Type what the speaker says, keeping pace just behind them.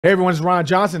Hey everyone, it's Ron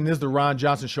Johnson. This is the Ron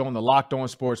Johnson Show on the Locked On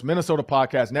Sports Minnesota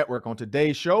Podcast Network. On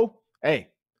today's show,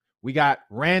 we got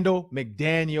Randall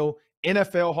McDaniel,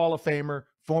 NFL Hall of Famer,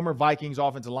 former Vikings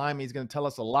offensive lineman. He's going to tell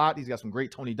us a lot. He's got some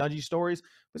great Tony Dungy stories.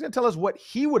 He's going to tell us what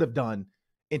he would have done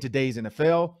in today's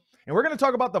NFL. And we're going to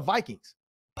talk about the Vikings.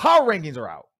 Power rankings are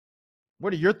out.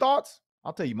 What are your thoughts?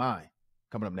 I'll tell you mine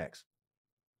coming up next.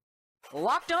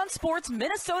 Locked On Sports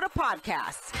Minnesota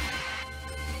Podcast.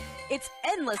 It's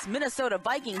endless Minnesota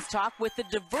Vikings talk with the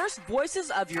diverse voices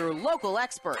of your local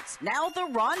experts. Now the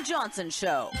Ron Johnson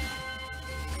Show.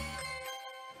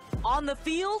 On the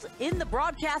field, in the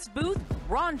broadcast booth,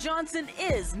 Ron Johnson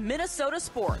is Minnesota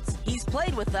sports. He's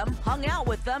played with them, hung out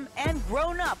with them, and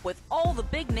grown up with all the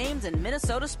big names in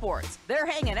Minnesota sports. They're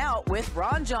hanging out with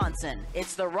Ron Johnson.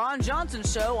 It's the Ron Johnson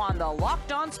Show on the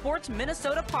Locked On Sports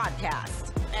Minnesota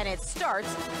Podcast. And it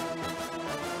starts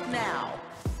now.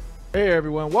 Hey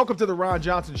everyone, welcome to the Ron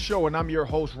Johnson Show, and I'm your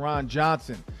host, Ron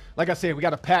Johnson. Like I said, we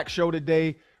got a packed show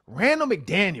today. Randall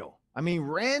McDaniel.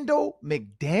 Randall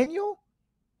McDaniel?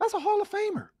 That's a Hall of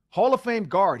Famer. Hall of Fame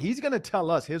guard. He's going to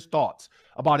tell us his thoughts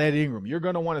about Ed Ingram. You're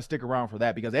going to want to stick around for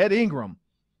that because Ed Ingram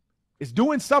is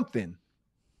doing something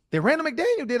that Randall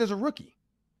McDaniel did as a rookie.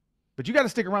 But you got to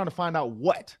stick around to find out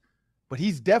what. But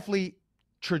he's definitely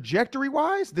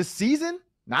trajectory-wise this season,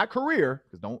 not career,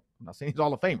 because I'm not saying he's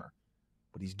Hall of Famer.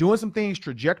 But he's doing some things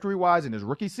trajectory-wise in his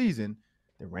rookie season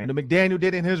that Randall McDaniel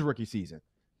did in his rookie season.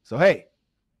 So, hey,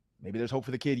 maybe there's hope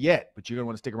for the kid yet, but you're going to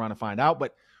want to stick around and find out.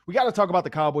 But we got to talk about the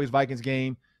Cowboys-Vikings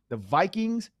game. The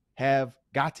Vikings have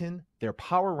gotten their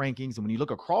power rankings, and when you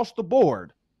look across the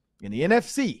board in the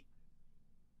NFC,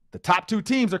 the top two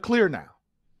teams are clear now.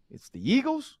 It's the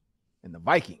Eagles and the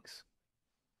Vikings.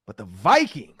 But the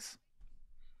Vikings,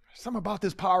 there's something about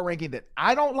this power ranking that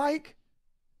I don't like.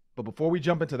 But before we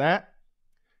jump into that,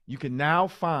 you can now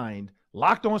find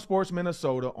Locked On Sports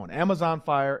Minnesota on Amazon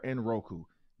Fire and Roku.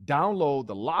 Download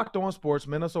the Locked On Sports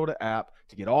Minnesota app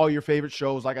to get all your favorite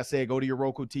shows. Like I said, go to your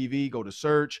Roku TV, go to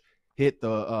search, hit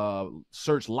the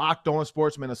search Locked On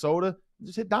Sports Minnesota,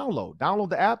 just hit download. Download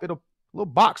the app. A little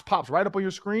box pops right up on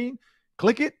your screen.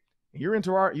 Click it, and you're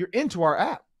into our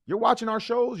app. You're watching our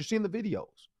shows. You're seeing the videos.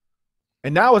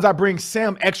 And now as I bring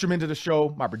Sam Ekstrom into the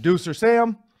show, my producer,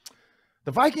 Sam,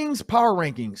 the Vikings power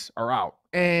rankings are out,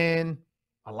 and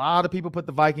a lot of people put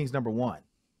the Vikings number one.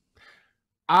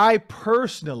 I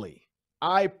personally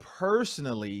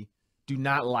do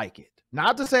not like it.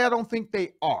 Not to say I don't think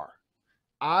they are.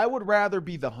 I would rather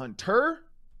be the hunter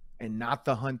and not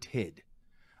the hunted.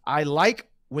 I like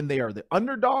when they are the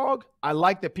underdog. I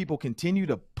like that people continue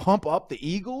to pump up the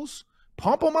Eagles,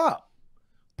 pump them up,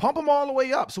 pump them all the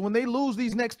way up. So when they lose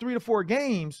these next 3 to 4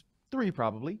 games, 3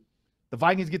 probably, the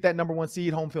Vikings get that number 1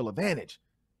 seed home field advantage.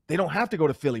 They don't have to go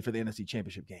to Philly for the NFC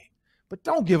Championship game. But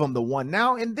don't give them the one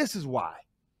now, and this is why.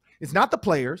 It's not the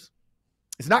players.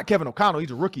 It's not Kevin O'Connell.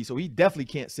 He's a rookie, so he definitely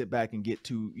can't sit back and get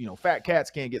too, fat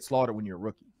cats can't get slaughtered when you're a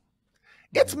rookie.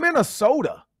 It's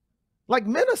Minnesota.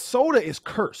 Minnesota is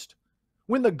cursed.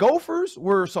 When the Gophers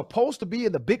were supposed to be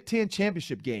in the Big Ten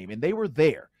Championship game, and they were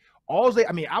there,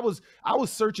 I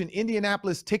was searching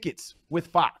Indianapolis tickets with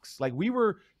Fox. We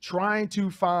were trying to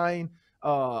find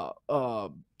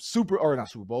not Super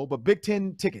Bowl, but Big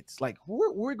Ten tickets.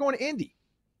 We're going to Indy.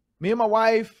 Me and my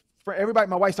wife, for everybody,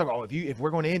 my wife's talking, if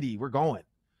we're going to Indy, we're going.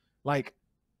 And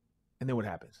then what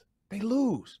happens? They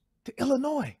lose to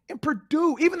Illinois and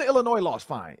Purdue. Even the Illinois lost,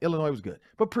 fine. Illinois was good.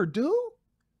 But Purdue,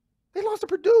 they lost to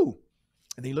Purdue.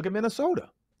 And then you look at Minnesota.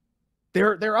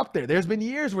 They're up there. There's been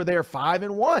years where they're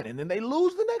 5-1, and then they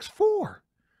lose the next 4.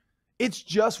 It's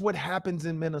just what happens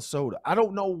in Minnesota. I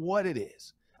don't know what it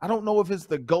is. I don't know if it's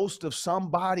the ghost of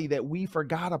somebody that we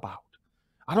forgot about.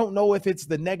 I don't know if it's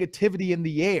the negativity in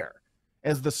the air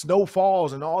as the snow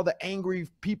falls and all the angry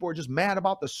people are just mad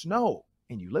about the snow.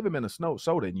 And you live in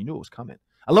Minnesota, and you knew it was coming.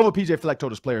 I love what PJ Fleck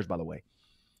told his players, by the way.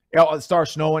 It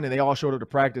started snowing, and they all showed up to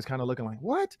practice kind of looking like,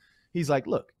 what? He's like,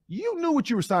 look, you knew what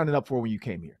you were signing up for when you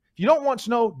came here. If you don't want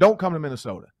snow, don't come to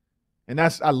Minnesota. And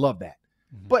I love that.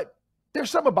 Mm-hmm. But there's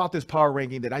something about this power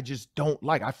ranking that I just don't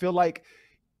like. I feel like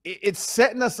it's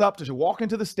setting us up to walk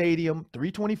into the stadium,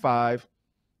 325,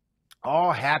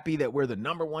 all happy that we're the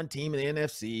number 1 team in the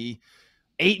NFC,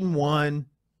 8-1,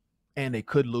 and they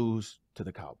could lose to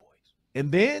the Cowboys.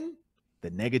 And then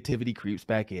the negativity creeps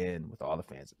back in with all the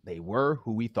fans. They were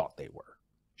who we thought they were.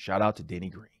 Shout out to Denny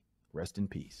Green. Rest in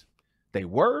peace. They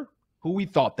were who we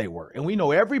thought they were. And we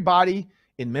know everybody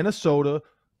in Minnesota,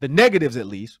 the negatives at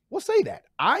least, will say that.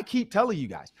 I keep telling you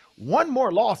guys, 1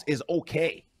 more loss is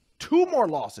okay. 2 more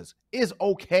losses is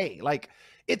okay.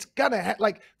 It's gonna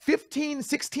 15,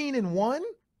 16-1.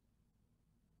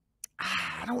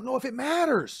 I don't know if it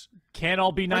matters. Can't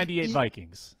all be 98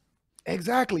 Vikings.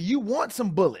 Exactly. You want some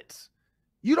bullets.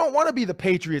 You don't want to be the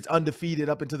Patriots undefeated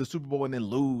up into the Super Bowl and then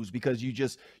lose because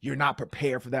you're not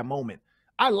prepared for that moment.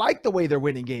 I like the way they're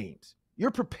winning games.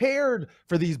 You're prepared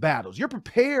for these battles. You're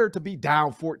prepared to be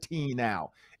down 14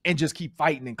 now and just keep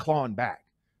fighting and clawing back.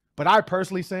 But I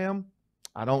personally, Sam,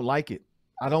 I don't like it.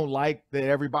 I don't like that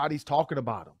everybody's talking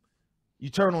about them. You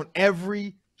turn on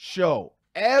every show,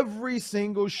 every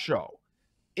single show,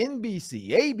 NBC,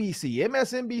 ABC,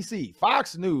 MSNBC,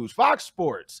 Fox News, Fox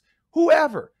Sports,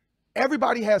 whoever.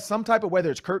 Everybody has some type of,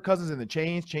 whether it's Kirk Cousins and the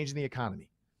changing the economy.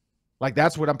 Like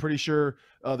that's what I'm pretty sure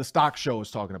the stock show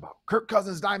is talking about. Kirk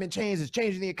Cousins diamond chains is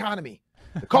changing the economy.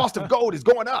 The cost of gold is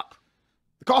going up.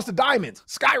 The cost of diamonds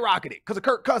skyrocketed because of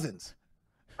Kirk Cousins.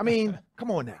 I mean,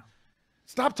 come on now.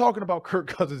 Stop talking about Kirk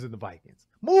Cousins and the Vikings.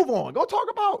 Move on. Go talk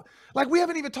about, like, we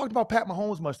haven't even talked about Pat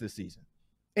Mahomes much this season.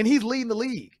 And he's leading the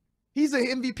league. He's an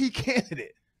MVP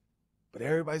candidate. But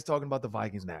everybody's talking about the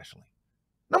Vikings nationally.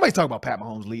 Nobody's talking about Pat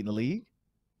Mahomes leading the league.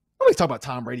 Nobody's talking about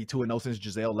Tom Brady 2-0 since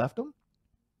Giselle left him.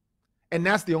 And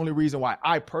that's the only reason why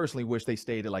I personally wish they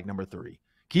stayed at like number 3.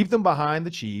 Keep them behind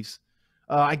the Chiefs.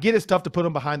 I get it's tough to put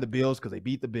them behind the Bills because they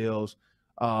beat the Bills.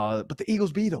 But the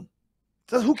Eagles beat them.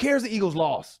 So who cares the Eagles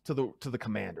lost to the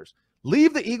Commanders?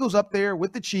 Leave the Eagles up there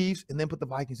with the Chiefs and then put the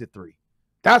Vikings at 3.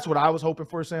 That's what I was hoping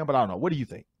for, Sam, but I don't know. What do you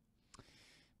think?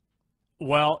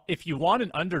 Well, if you want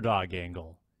an underdog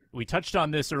angle, we touched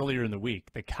on this earlier in the week.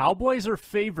 The Cowboys are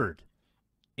favored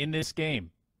in this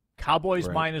game. Cowboys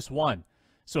right. -1.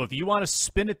 So if you want to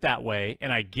spin it that way,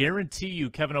 and I guarantee you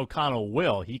Kevin O'Connell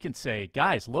will, he can say,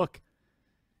 guys, look,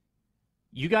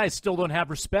 you guys still don't have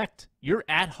respect. You're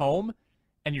at home,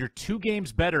 and you're 2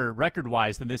 games better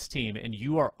record-wise than this team, and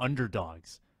you are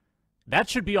underdogs. That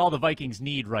should be all the Vikings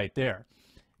need right there.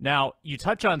 Now, you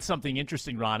touch on something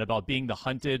interesting, Ron, about being the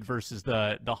hunted versus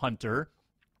the hunter.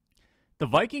 The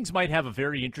Vikings might have a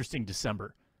very interesting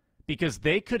December because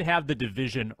they could have the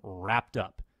division wrapped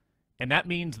up. And that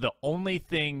means the only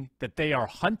thing that they are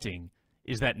hunting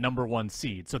is that number 1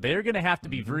 seed. So they're going to have to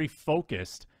be very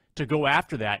focused to go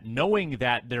after that, knowing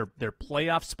that their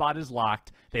playoff spot is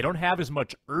locked. They don't have as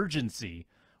much urgency.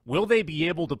 Will they be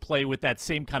able to play with that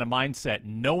same kind of mindset,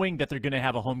 knowing that they're going to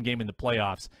have a home game in the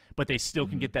playoffs, but they still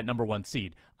can get that number 1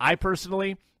 seed? I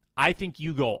think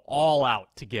you go all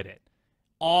out to get it.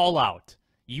 All out.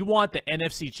 You want the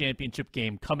NFC Championship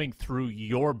game coming through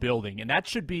your building, and that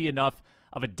should be enough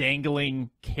of a dangling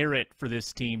carrot for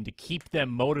this team to keep them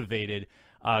motivated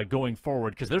going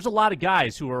forward, because there's a lot of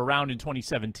guys who were around in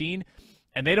 2017,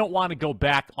 and they don't want to go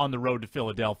back on the road to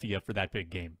Philadelphia for that big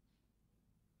game.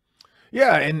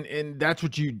 Yeah, and that's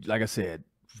what you, like I said,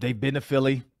 they've been to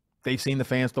Philly. They've seen the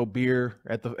fans throw beer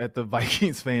at the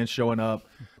Vikings fans showing up.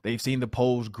 They've seen the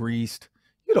poles greased.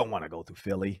 You don't want to go through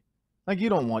Philly. Like, you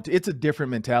don't want to. It's a different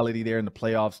mentality there in the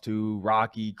playoffs too.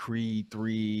 Rocky, Creed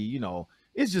 3,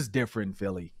 it's just different in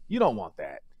Philly. You don't want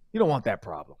that. You don't want that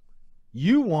problem.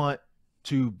 You want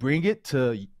to bring it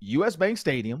to US Bank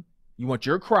Stadium. You want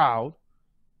your crowd.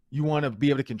 You want to be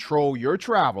able to control your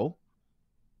travel.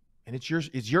 And it's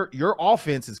your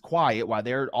offense is quiet while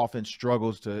their offense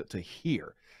struggles to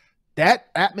hear. That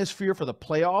atmosphere for the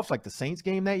playoffs, like the Saints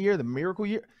game that year, the miracle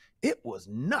year, it was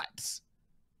nuts.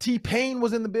 T-Pain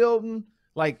was in the building.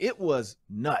 Like, it was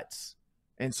nuts.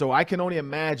 And so I can only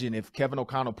imagine if Kevin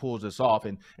O'Connell pulls this off.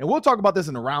 And we'll talk about this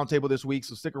in the roundtable this week.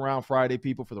 So stick around Friday,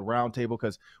 people, for the roundtable,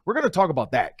 because we're going to talk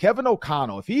about that. Kevin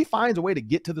O'Connell, if he finds a way to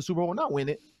get to the Super Bowl, not win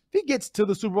it, if he gets to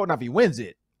the Super Bowl, now if he wins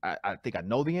it, I think I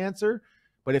know the answer.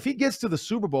 But if he gets to the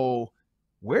Super Bowl,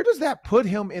 where does that put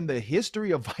him in the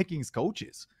history of Vikings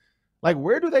coaches? Like,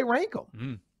 where do they rank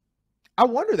him? I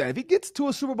wonder that. If he gets to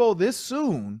a Super Bowl this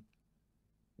soon,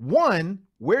 1,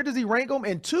 where does he rank him?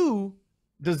 And 2,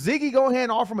 does Ziggy go ahead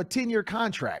and offer him a 10-year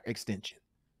contract extension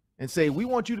and say, we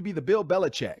want you to be the Bill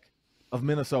Belichick of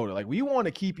Minnesota. Like, we want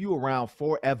to keep you around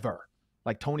forever.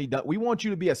 Like Tony Dunn. We want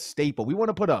you to be a staple. We want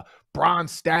to put a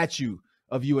bronze statue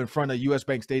of you in front of US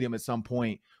Bank Stadium at some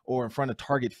point, or in front of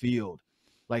Target Field.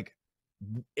 Like,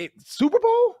 Super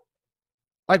Bowl?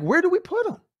 Like, where do we put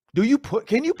him?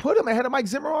 Can you put him ahead of Mike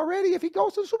Zimmer already if he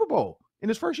goes to the Super Bowl in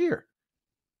his first year?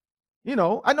 I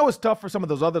know it's tough for some of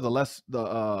those other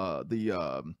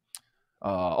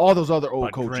all those other old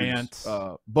Bud coaches. Grant.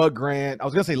 Bud Grant. I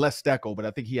was gonna say Les Steckel, but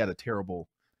I think he had a terrible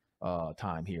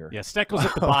time here. Yeah, Steckel's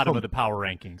at the bottom of the power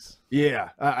rankings. Yeah,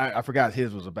 I forgot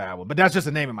his was a bad one, but that's just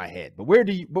a name in my head. But where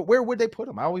would they put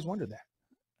him? I always wondered that.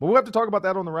 But we'll have to talk about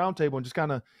that on the roundtable and just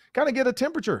kind of get a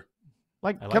temperature.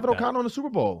 Like Kevin O'Connell in the Super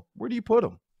Bowl, where do you put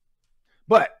him?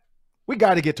 But we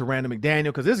got to get to Randall McDaniel,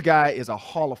 because this guy is a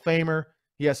Hall of Famer.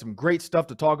 He has some great stuff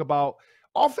to talk about.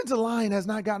 Offensive line has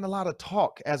not gotten a lot of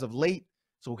talk as of late,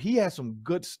 so he has some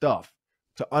good stuff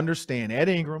to understand Ed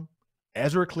Ingram,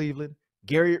 Ezra Cleveland,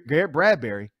 Garrett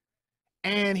Bradbury,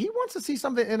 and he wants to see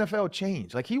something in the NFL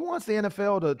change. Like, he wants the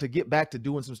NFL to get back to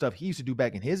doing some stuff he used to do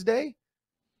back in his day.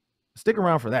 Stick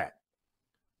around for that.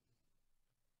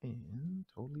 And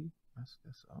totally messed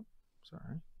this up.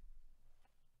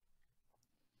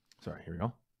 Sorry, here we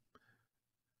go.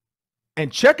 And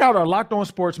check out our Locked On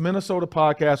Sports Minnesota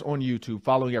podcast on YouTube,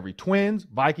 following every Twins,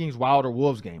 Vikings, Wild, or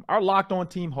Wolves game. Our Locked On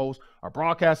team hosts are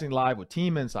broadcasting live with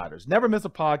team insiders. Never miss a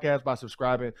podcast by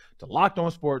subscribing to Locked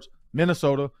On Sports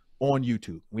Minnesota on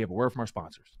YouTube. We have a word from our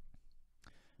sponsors.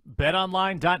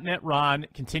 BetOnline.net, Ron,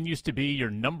 continues to be your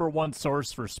number one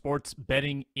source for sports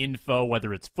betting info,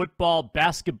 whether it's football,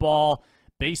 basketball,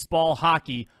 baseball,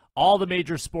 hockey, all the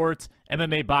major sports,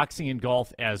 MMA, boxing, and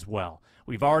golf as well.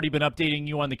 We've already been updating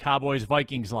you on the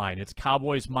Cowboys-Vikings line. It's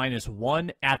Cowboys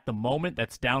 -1 at the moment.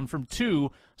 That's down from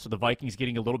 2, so the Vikings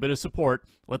getting a little bit of support.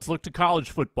 Let's look to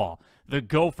college football. The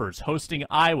Gophers hosting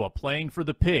Iowa, playing for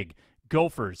the Pig.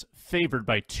 Gophers favored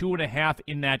by 2.5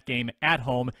 in that game at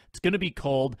home. It's going to be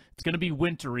cold. It's going to be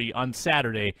wintry on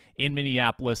Saturday in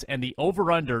Minneapolis, and the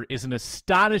over-under is an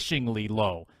astonishingly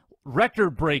low,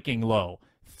 record-breaking low,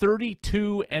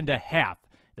 32.5.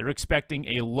 They're expecting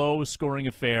a low-scoring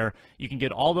affair. You can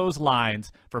get all those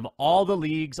lines from all the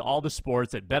leagues, all the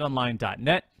sports at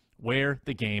betonline.net, where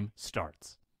the game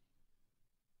starts.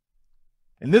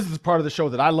 And this is part of the show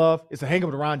that I love. It's a Hang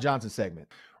Up with Ron Johnson segment.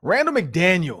 Randall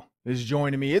McDaniel is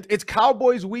joining me. It's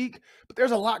Cowboys week, but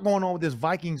there's a lot going on with this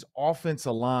Vikings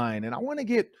offensive line, and I want to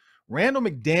get Randall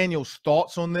McDaniel's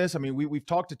thoughts on this. I mean, we've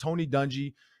talked to Tony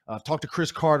Dungy, talked to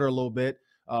Chris Carter a little bit,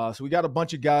 so we got a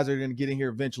bunch of guys that are going to get in here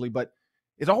eventually, but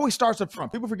it always starts up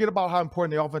front. People forget about how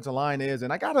important the offensive line is,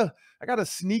 and I got a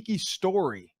sneaky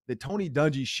story that Tony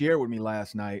Dungy shared with me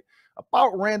last night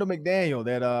about Randall McDaniel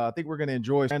that I think we're going to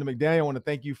enjoy. Randall McDaniel, I want to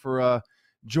thank you for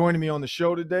joining me on the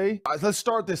show today. Let's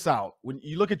start this out. When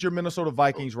you look at your Minnesota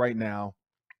Vikings right now,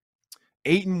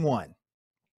 8-1.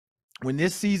 When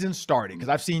this season started, because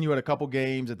I've seen you at a couple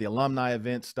games at the alumni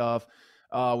event stuff.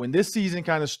 When this season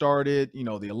kind of started, you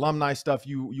know, the alumni stuff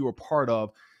you were part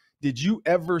of, did you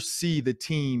ever see the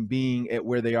team being at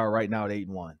where they are right now at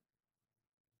 8-1?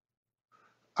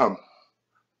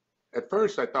 At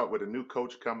first, I thought with a new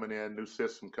coach coming in, new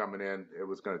system coming in, it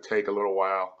was going to take a little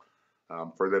while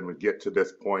for them to get to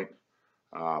this point.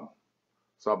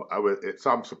 So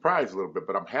I'm surprised a little bit,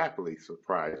 but I'm happily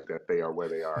surprised that they are where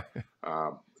they are.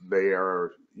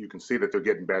 You can see that they're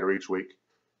getting better each week.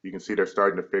 You can see they're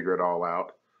starting to figure it all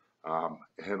out.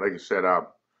 And like you said, I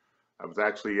was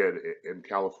actually in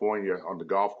California on the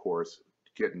golf course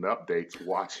getting updates,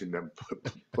 watching them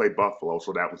play Buffalo.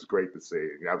 So that was great to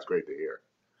see. That was great to hear.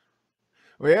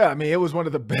 Well, yeah, I mean, it was one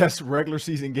of the best regular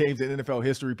season games in NFL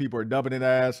history. People are dubbing it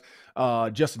as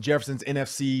Justin Jefferson's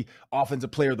NFC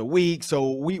Offensive Player of the Week.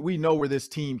 So we know where this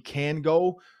team can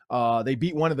go. They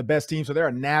beat one of the best teams. So they're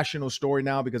a national story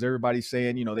now because everybody's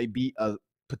saying, you know, they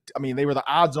were the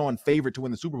odds-on favorite to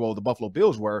win the Super Bowl, the Buffalo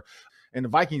Bills were, and the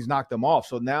Vikings knocked them off.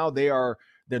 So now they are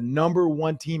the number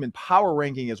one team in power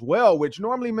ranking as well, which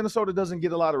normally Minnesota doesn't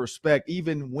get a lot of respect,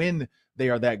 even when they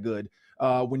are that good.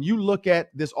 When you look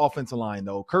at this offensive line,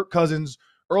 though, Kirk Cousins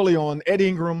early on, Ed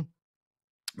Ingram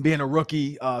being a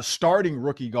rookie, starting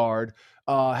rookie guard,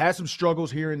 had some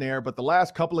struggles here and there, but the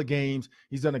last couple of games,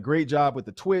 he's done a great job with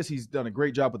the twist. He's done a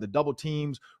great job with the double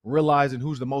teams, realizing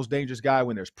who's the most dangerous guy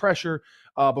when there's pressure.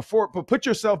 But put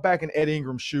yourself back in Ed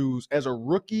Ingram's shoes as a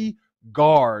rookie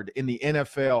guard in the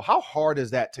NFL. How hard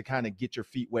is that to kind of get your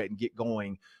feet wet and get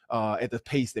going at the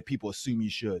pace that people assume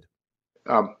you should?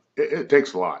 It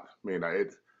takes a lot. I mean,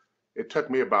 it took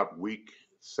me about week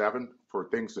 7 for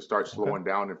things to start slowing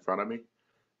down in front of me. I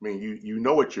mean, you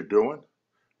know what you're doing.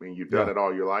 I mean, you've done it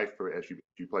all your life as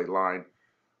you played line,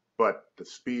 but the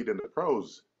speed in the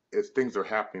pros is things are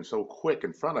happening so quick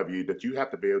in front of you that you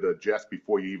have to be able to adjust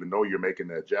before you even know you're making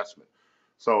the adjustment.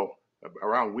 So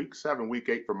around week 7, week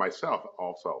 8 for myself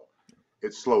also,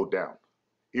 it slowed down.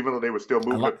 Even though they were still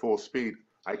moving at full speed,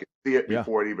 I could see it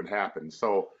before it even happened.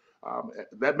 So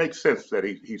that makes sense that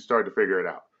he started to figure it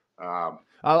out.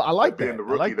 I like being that. the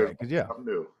rookie, I like that, 'cause, something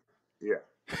new. Yeah.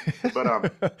 But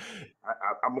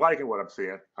I'm liking what I'm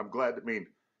seeing. I'm glad. I mean,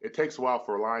 it takes a while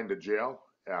for a line to gel.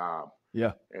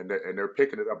 And they're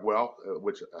picking it up well,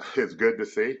 which is good to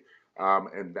see.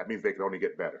 And that means they can only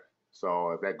get better.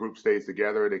 So if that group stays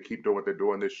together, they keep doing what they're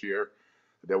doing this year,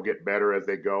 they'll get better as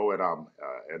they go.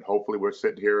 And hopefully we're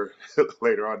sitting here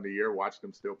later on in the year watching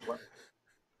them still play.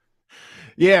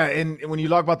 Yeah, and when you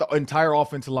talk about the entire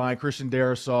offensive line, Christian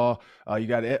Darrisaw, you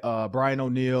got Brian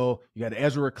O'Neill, you got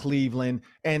Ezra Cleveland,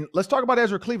 and let's talk about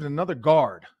Ezra Cleveland, another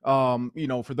guard.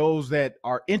 For those that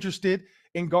are interested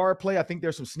in guard play, I think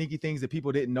there's some sneaky things that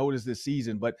people didn't notice this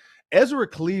season, but Ezra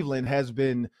Cleveland has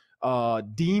been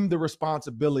deemed the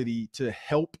responsibility to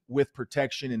help with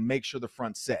protection and make sure the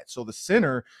front set. So the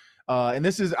center, and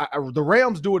this is the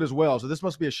Rams do it as well. So this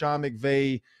must be a Sean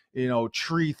McVay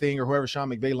tree thing or whoever Sean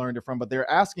McVay learned it from, but they're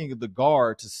asking the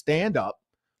guard to stand up,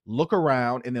 look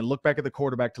around, and then look back at the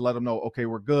quarterback to let them know, okay,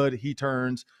 we're good. He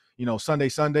turns,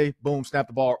 Sunday, boom, snap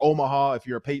the ball. Or Omaha, if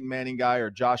you're a Peyton Manning guy or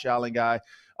Josh Allen guy,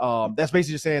 that's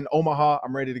basically just saying, Omaha,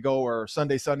 I'm ready to go, or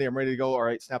Sunday, I'm ready to go. All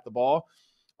right, snap the ball.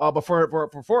 But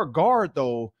for a guard,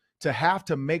 though, to have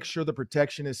to make sure the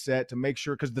protection is set, to make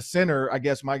sure, because the center, I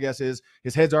guess my guess is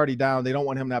his head's already down. They don't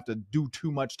want him to have to do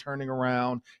too much turning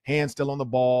around, hands still on the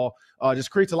ball.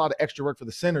 Just creates a lot of extra work for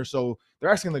the center. So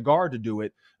they're asking the guard to do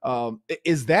it.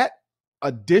 Is that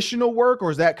additional work,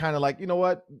 or is that kind of like, you know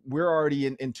what, we're already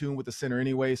in tune with the center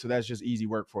anyway, so that's just easy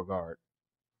work for a guard?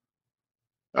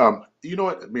 You know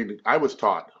what? I mean, I was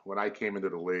taught when I came into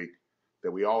the league that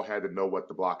we all had to know what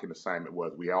the blocking assignment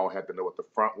was. We all had to know what the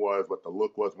front was, what the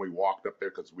look was when we walked up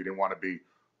there, because we didn't want to be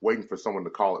waiting for someone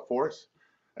to call it for us.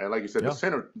 And like you said, the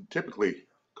center typically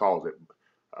calls it.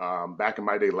 Back in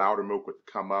my day, Loudermilk would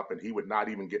come up and he would not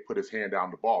even put his hand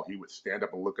down the ball. He would stand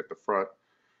up and look at the front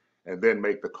and then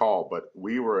make the call. But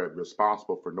we were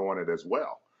responsible for knowing it as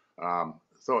well.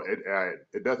 So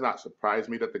it does not surprise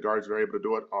me that the guards are able to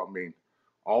do it. I mean,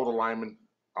 all the linemen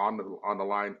on the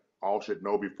line all should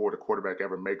know before the quarterback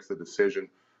ever makes the decision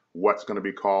what's going to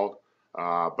be called.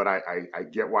 But I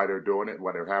get why they're doing it,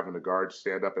 why they're having the guards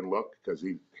stand up and look, because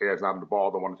he hands on the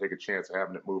ball, don't want to take a chance of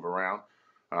having it move around.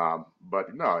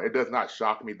 But no, it does not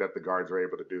shock me that the guards are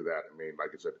able to do that. I mean,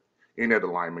 like I said, any other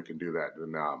lineman can do that.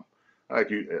 And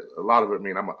a lot of it, I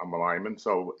mean, I'm a lineman,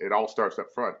 so it all starts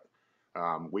up front.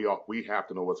 We have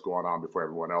to know what's going on before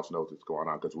everyone else knows what's going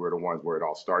on, because we're the ones where it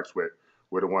all starts with.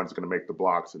 We're the ones going to make the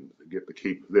blocks and get the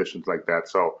key positions like that.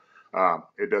 So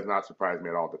it does not surprise me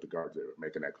at all that the guards are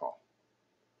making that call.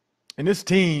 And this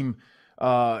team,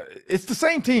 it's the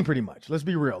same team pretty much. Let's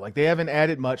be real. Like, they haven't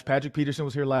added much. Patrick Peterson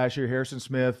was here last year, Harrison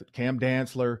Smith, Cam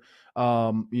Dantzler,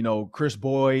 Chris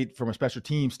Boyd from a special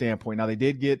team standpoint. Now, they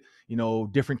did get,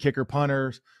 different kicker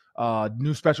punters,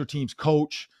 new special teams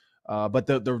coach, but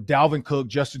the Dalvin Cook,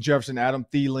 Justin Jefferson, Adam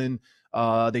Thielen,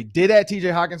 they did add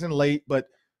TJ Hawkinson late, but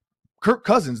Kirk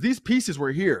Cousins, these pieces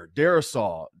were here.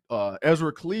 Darrisaw,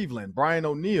 Ezra Cleveland, Brian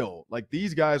O'Neill, like,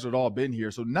 these guys had all been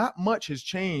here. So not much has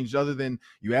changed other than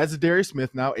you add Za'Darius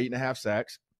Smith now, 8.5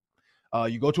 sacks.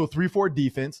 You go to a 3-4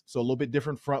 defense, so a little bit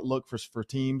different front look for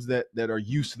teams that are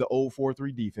used to the old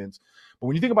 4-3 defense. But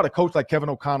when you think about a coach like Kevin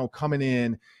O'Connell coming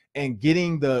in and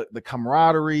getting the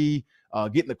camaraderie,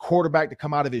 getting the quarterback to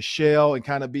come out of his shell and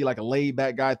kind of be like a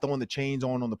laid-back guy, throwing the chains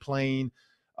on the plane,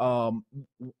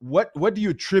 what do you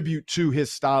attribute to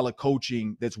his style of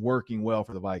coaching that's working well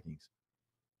for the Vikings?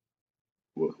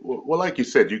 Well, like you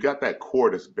said, you got that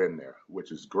core that's been there,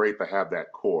 which is great to have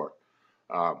that core.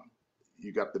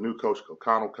 You got the new coach,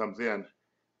 O'Connell comes in,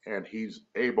 and he's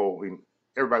able, I mean,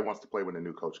 everybody wants to play when the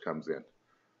new coach comes in,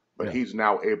 but he's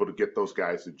now able to get those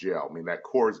guys to gel. I mean, that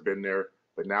core has been there,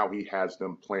 but now he has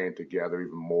them playing together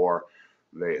even more.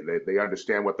 They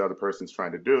understand what the other person's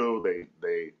trying to do.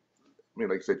 I mean,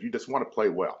 like I said, you just want to play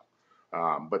well.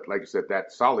 But like I said,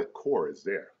 that solid core is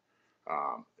there.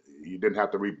 You didn't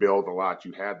have to rebuild a lot.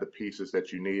 You had the pieces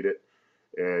that you needed.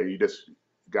 You just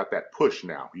got that push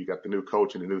now. You got the new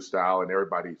coach and the new style, and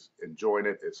everybody's enjoying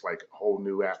it. It's like a whole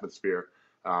new atmosphere,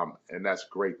 and that's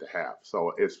great to have.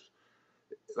 So it's,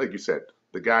 like you said,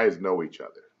 the guys know each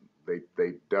other.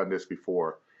 They've done this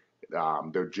before.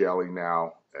 They're gelling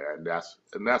now, and that's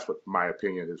what my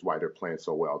opinion is why they're playing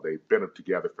so well. They've been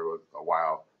together for a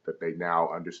while, that they now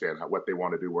understand what they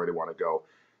want to do, where they want to go,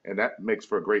 and that makes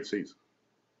for a great season.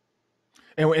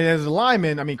 And as a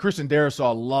lineman, I mean, Christian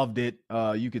Darrisaw loved it.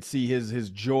 You could see his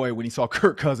joy when he saw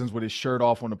Kirk Cousins with his shirt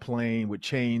off on the plane with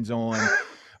chains on.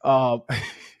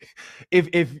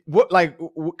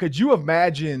 Could you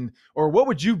imagine, or what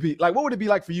would you be like? What would it be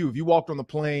like for you if you walked on the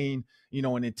plane,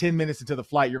 and in 10 minutes into the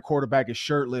flight, your quarterback is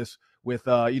shirtless with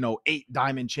 8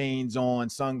 diamond chains on,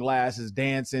 sunglasses,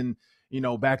 dancing,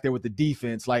 back there with the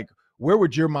defense? Like, where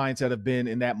would your mindset have been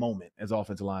in that moment as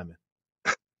offensive lineman?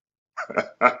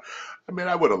 I mean,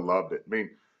 I would have loved it. I mean,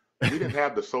 we didn't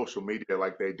have the social media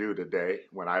like they do today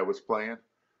when I was playing,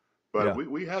 but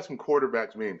we had some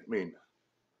quarterbacks. I mean,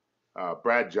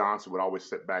 Brad Johnson would always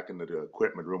sit back into the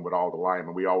equipment room with all the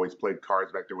linemen. We always played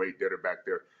cards back there, ate dinner back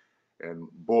there. and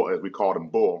Bull, as we called him,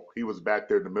 Bull, he was back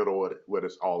there in the middle with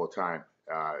us all the time,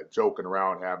 joking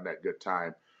around, having that good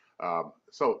time.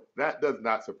 So that does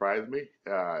not surprise me.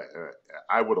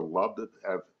 I would have loved it.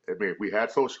 I mean, if we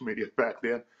had social media back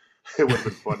then, it would have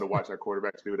been fun to watch our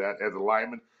quarterbacks do that as a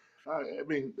lineman. I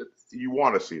mean, you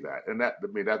want to see that, and that, I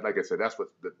mean, that, like I said, that's what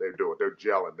they're doing. They're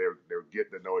gelling. They're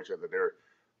getting to know each other.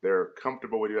 They're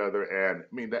comfortable with each other, and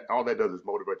I mean, that all that does is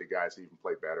motivate the guys to even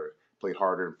play better, play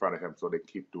harder in front of him, so they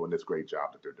keep doing this great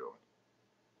job that they're doing.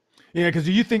 Yeah, because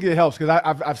do you think it helps? Because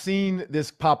I've seen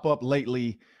this pop up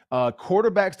lately.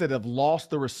 Quarterbacks that have lost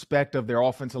the respect of their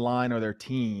offensive line or their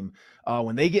team,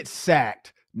 when they get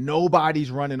sacked,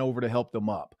 nobody's running over to help them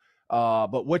up.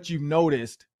 But what you've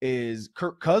noticed is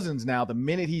Kirk Cousins now, the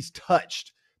minute he's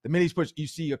touched, the minute he's pushed, you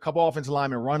see a couple offensive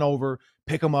linemen run over,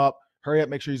 pick him up, hurry up,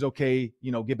 make sure he's okay,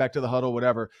 get back to the huddle,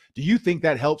 whatever. Do you think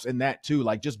that helps in that too?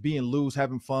 Like just being loose,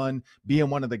 having fun,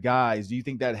 being one of the guys. Do you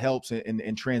think that helps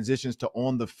in transitions to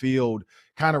on the field,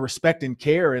 kind of respect and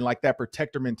care, and like that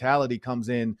protector mentality comes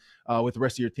in with the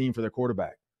rest of your team for their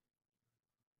quarterback?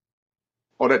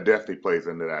 Oh, that definitely plays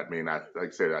into that. I mean, like I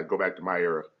said, I go back to my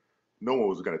era. No one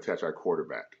was going to touch our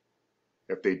quarterback.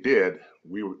 If they did,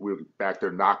 we were back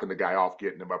there knocking the guy off,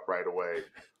 getting him up right away.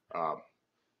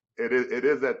 It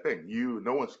is that thing.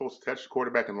 No one's supposed to touch the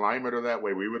quarterback and linemen are that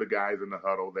way. We were the guys in the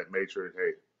huddle that made sure,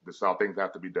 hey, this is how things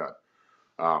have to be done.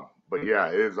 But yeah,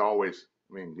 it is always,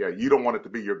 I mean, yeah, you don't want it to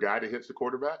be your guy that hits the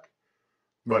quarterback.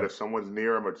 But if someone's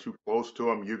near him or too close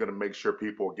to him, you're going to make sure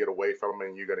people get away from him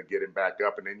and you're going to get him back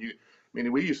up. And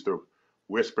then we used to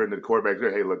whisper into the quarterback,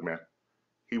 hey, look, man,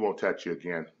 he won't touch you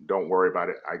again. Don't worry about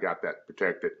it. I got that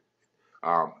protected.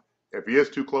 If he is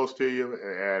too close to you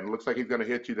and looks like he's going to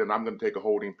hit you, then I'm going to take a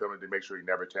holding penalty to make sure he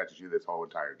never touches you this whole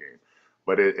entire game.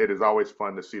 But it is always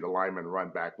fun to see the linemen run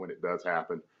back when it does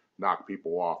happen, knock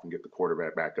people off, and get the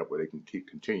quarterback back up where they can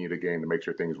continue the game to make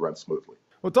sure things run smoothly.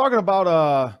 Well, talking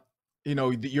about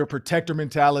your protector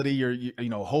mentality, your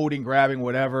holding, grabbing,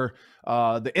 whatever.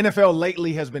 The NFL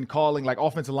lately has been calling like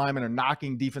offensive linemen are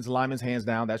knocking defensive linemen's hands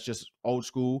down. That's just old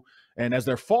school. And as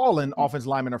they're falling, offensive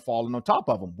linemen are falling on top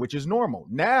of them, which is normal.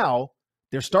 Now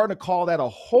they're starting to call that a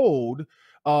hold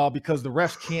because the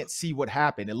refs can't see what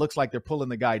happened. It looks like they're pulling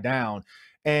the guy down.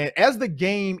 And as the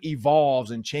game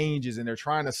evolves and changes and they're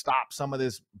trying to stop some of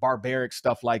this barbaric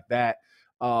stuff like that,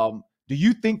 do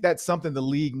you think that's something the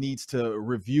league needs to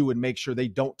review and make sure they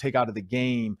don't take out of the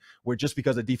game, where just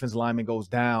because a defensive lineman goes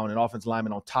down, an offensive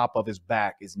lineman on top of his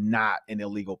back is not an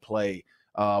illegal play?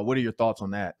 What are your thoughts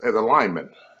on that? As a lineman,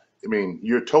 I mean,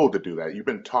 you're told to do that. You've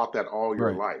been taught that all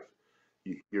your life.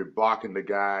 You're blocking the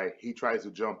guy. He tries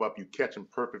to jump up. You catch him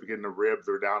perfectly in the ribs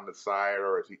or down the side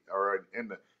or in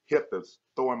the hip to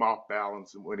throw him off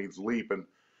balance when he's leaping.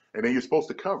 And then you're supposed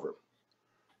to cover him.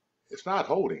 It's not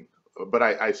holding. But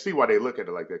I see why they look at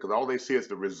it like that, because all they see is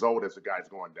the result as the guy's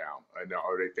going down.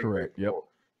 Or they think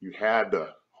you had to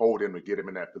hold him to get him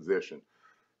in that position.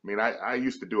 I mean, I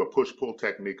used to do a push-pull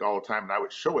technique all the time, and I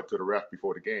would show it to the ref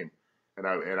before the game. And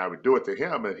I would do it to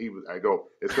him, and I go,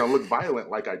 it's going to look violent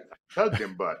like I tugged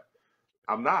him, but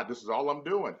I'm not. This is all I'm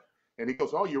doing. And he goes,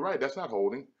 oh, you're right. That's not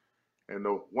holding. And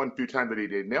the one few times that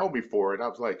they nailed me for it, I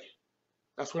was like,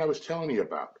 that's what I was telling you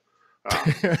about.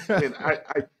 And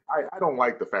I don't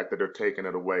like the fact that they're taking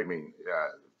it away,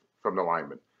 from the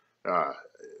lineman.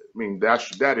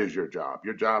 That is your job.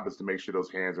 Your job is to make sure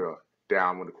those hands are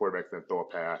down when the quarterback's going to throw a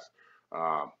pass.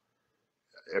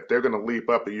 If they're going to leap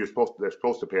up, they're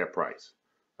supposed to pay a price.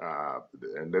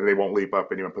 And then they won't leap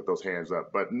up and even put those hands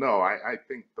up. But no, I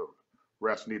think the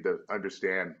refs need to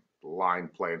understand line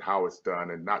play and how it's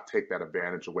done and not take that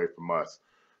advantage away from us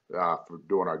for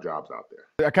doing our jobs out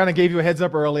there. I kind of gave you a heads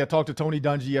up early. I talked to Tony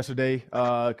Dungy yesterday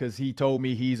because he told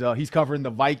me he's covering the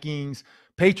Vikings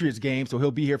Patriots game, so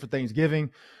he'll be here for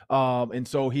Thanksgiving. And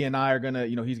so he and I are gonna,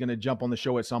 he's gonna jump on the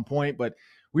show at some point. But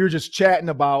we were just chatting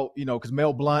about, because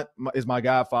Mel Blount is my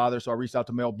godfather, so I reached out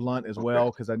to Mel Blount as well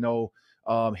because I know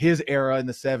his era in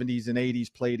the 70s and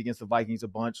 80s played against the Vikings a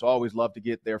bunch, so I always love to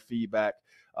get their feedback.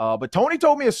 But Tony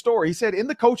told me a story. He said in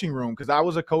the coaching room, because I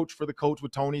was a coach for the coach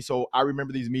with Tony, so I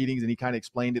remember these meetings, and he kind of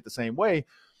explained it the same way.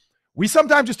 We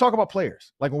sometimes just talk about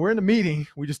players. Like when we're in a meeting,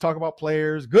 we just talk about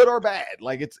players, good or bad.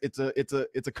 Like it's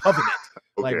a covenant.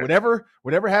 Okay. Like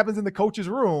whatever happens in the coach's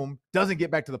room doesn't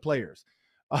get back to the players,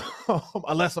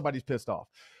 unless somebody's pissed off.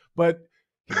 But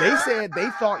they said they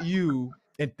thought you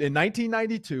in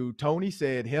 1992. Tony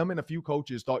said him and a few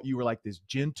coaches thought you were like this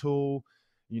gentle,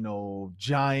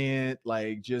 giant,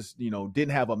 like just, didn't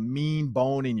have a mean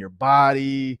bone in your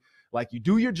body. Like you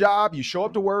do your job, you show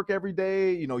up to work every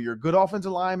day, you're a good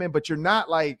offensive lineman, but you're not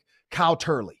like Kyle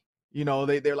Turley.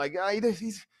 They're like,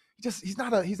 he's he's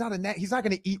not going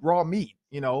to eat raw meat,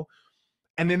 you know?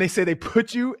 And then they say they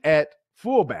put you at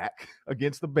fullback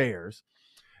against the Bears.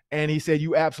 And he said,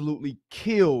 you absolutely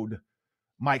killed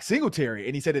Mike Singletary.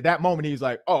 And he said at that moment, he was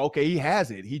like, oh, okay, he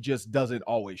has it. He just doesn't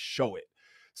always show it.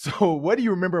 So what do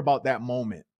you remember about that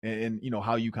moment and you know,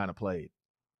 how you kind of played?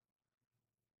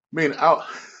 I mean,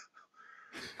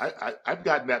 I've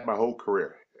gotten that my whole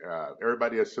career.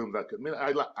 Everybody assumes that. I mean,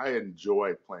 I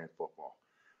enjoy playing football.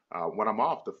 When I'm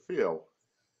off the field,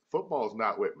 football is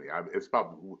not with me. It's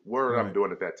about what I'm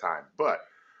doing at that time. But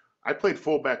I played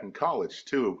fullback in college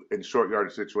too, in short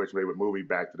yardage situations. They would move me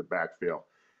back to the backfield.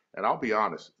 And I'll be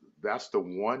honest, that's the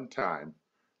one time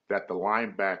that the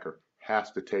linebacker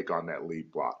has to take on that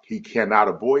lead block. He cannot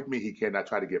avoid me. He cannot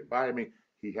try to get by me.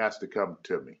 He has to come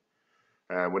to me.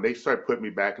 And when they start putting me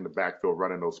back in the backfield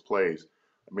running those plays,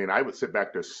 I mean, I would sit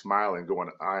back there smiling, going,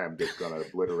 I am just going to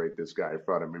obliterate this guy in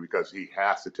front of me because he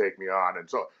has to take me on. And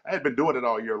so I had been doing it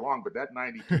all year long, but that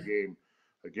 92 game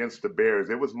against the Bears,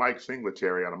 it was Mike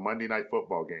Singletary on a Monday Night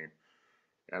Football game.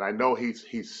 And I know he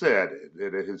said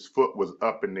that his foot was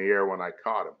up in the air when I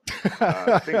caught him.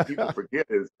 I think people forget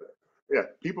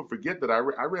that I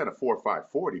ran a 4.5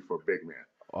 40 for a big man.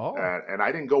 Oh. And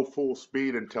I didn't go full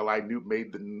speed until I knew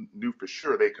for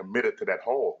sure they committed to that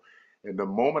hole. And the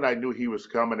moment I knew he was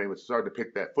coming and was starting to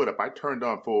pick that foot up, I turned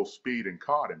on full speed and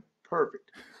caught him.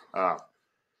 Perfect.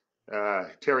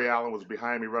 Terry Allen was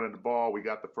behind me running the ball. We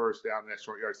got the first down in that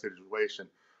short yard situation.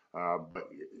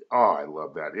 I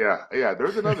love that. Yeah.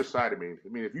 There's another side of me. I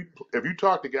mean, if you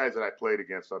talk to guys that I played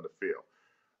against on the field,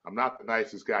 I'm not the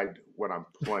nicest guy when I'm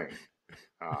playing.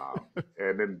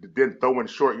 And then throwing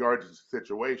short yardage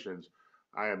situations,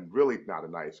 I am really not a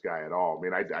nice guy at all. I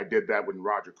mean, I did that when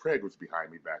Roger Craig was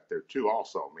behind me back there too.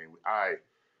 Also, I mean,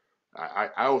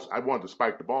 I wanted to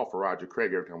spike the ball for Roger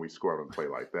Craig every time we scored on a play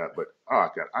like that. But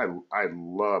God, I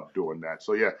love doing that.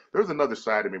 So yeah, there's another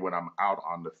side of me when I'm out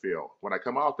on the field. When I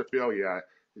come off the field, yeah,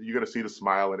 you're gonna see the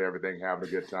smile and everything, having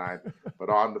a good time. But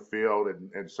on the field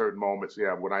and certain moments,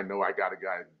 yeah, when I know I got a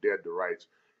guy dead to rights,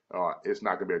 it's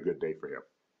not gonna be a good day for him.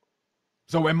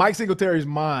 So in Mike Singletary's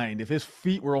mind, if his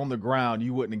feet were on the ground,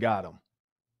 you wouldn't have got him.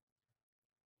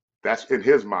 That's in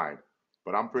his mind,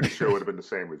 but I'm pretty sure it would have been the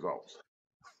same results.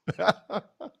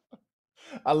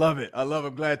 I love it.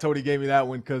 I'm glad Tony gave me that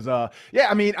one because, yeah,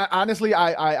 I mean, honestly,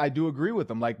 I do agree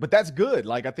with him. Like, but that's good.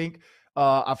 Like, I think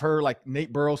I've heard like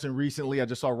Nate Burleson recently. I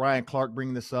just saw Ryan Clark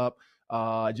bring this up.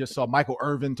 I just saw Michael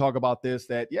Irvin talk about this.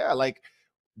 That yeah, like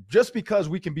just because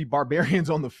we can be barbarians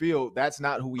on the field, that's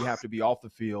not who we have to be off the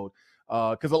field.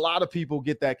 Because a lot of people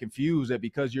get that confused that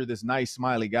because you're this nice,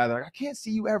 smiley guy, they're like, I can't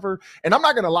see you ever. And I'm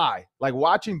not going to lie, like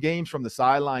watching games from the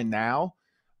sideline now,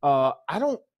 I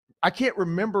can't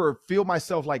remember or feel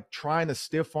myself like trying to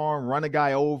stiff arm, run a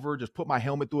guy over, just put my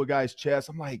helmet through a guy's chest.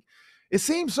 I'm like, it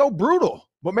seems so brutal.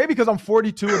 But maybe because I'm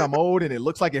 42 and I'm old and it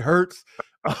looks like it hurts.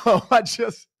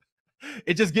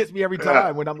 It just gets me every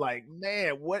time when I'm like,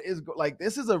 man, what is like,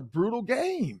 this is a brutal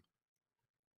game.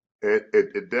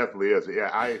 It definitely is.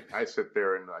 Yeah, I sit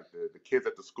there and like the kids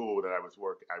at the school that I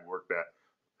worked at,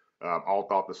 all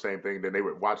thought the same thing. Then they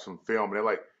would watch some film and they're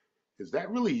like, "Is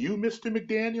that really you, Mr.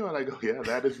 McDaniel?" And I go, "Yeah,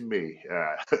 that is me."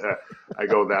 I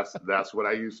go, "That's what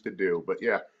I used to do." But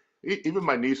yeah, even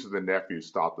my nieces and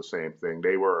nephews thought the same thing.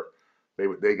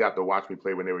 They got to watch me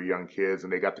play when they were young kids,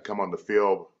 and they got to come on the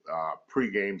field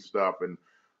pregame stuff, and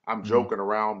I'm joking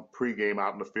around pregame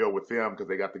out in the field with them because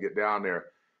they got to get down there,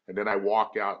 and then I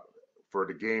walk out for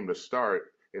the game to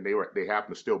start, and they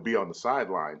happen to still be on the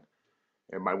sideline.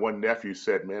 And my one nephew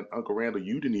said, "Man, Uncle Randall,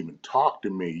 you didn't even talk to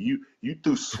me. You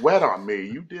threw sweat on me.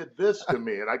 You did this to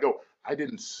me." And I go, "I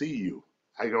didn't see you."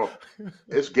 I go,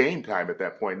 "It's game time at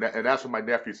that point." And that's what my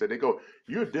nephew said. They go,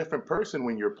 "You're a different person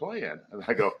when you're playing." And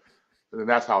I go, "And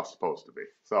that's how it's supposed to be."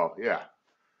 So yeah,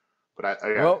 but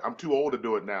I'm too old to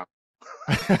do it now.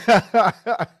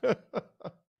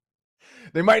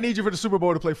 They might need you for the Super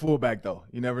Bowl to play fullback, though.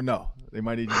 You never know. They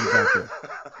might need you to be back there.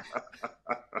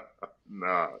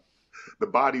 Nah, the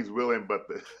body's willing, but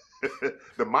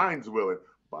the mind's willing.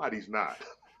 Body's not.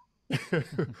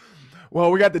 Well,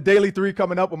 we got the Daily 3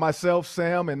 coming up with myself,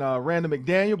 Sam, and Randall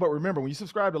McDaniel. But remember, when you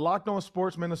subscribe to Locked On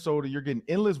Sports Minnesota, you're getting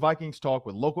endless Vikings talk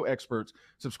with local experts.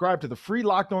 Subscribe to the free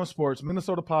Locked On Sports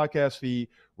Minnesota podcast feed,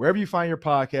 wherever you find your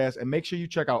podcast, and make sure you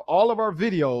check out all of our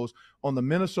videos on the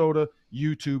Minnesota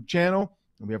YouTube channel.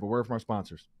 And we have a word from our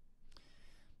sponsors.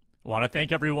 I want to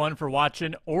thank everyone for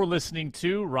watching or listening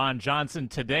to Ron Johnson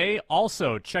today.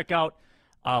 Also, check out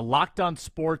Locked On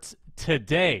Sports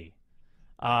Today.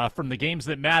 From the games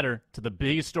that matter to the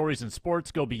biggest stories in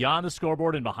sports, go beyond the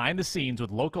scoreboard and behind the scenes with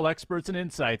local experts and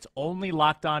insights only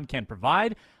Locked On can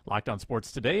provide. Locked On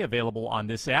Sports Today, available on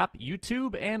this app,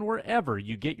 YouTube, and wherever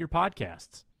you get your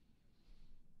podcasts.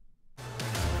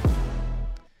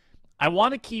 I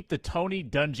want to keep the Tony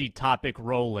Dungy topic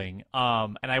rolling,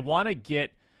 and I want to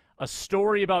get a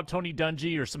story about Tony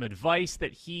Dungy or some advice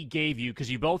that he gave you,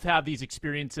 because you both have these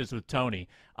experiences with Tony.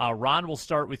 Ron, we'll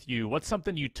start with you. What's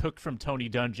something you took from Tony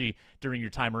Dungy during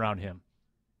your time around him?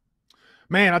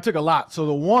 Man, I took a lot. So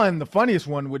the funniest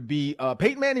one would be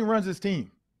Peyton Manning runs his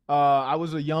team. I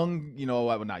was a young,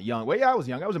 not young. Well, yeah, I was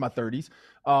young. I was in my 30s.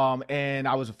 And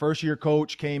I was a first-year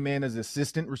coach, came in as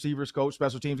assistant receivers coach,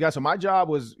 special teams guy. So my job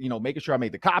was, making sure I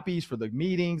made the copies for the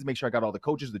meetings, make sure I got all the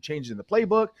coaches, the changes in the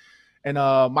playbook. And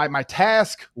my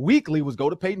task weekly was go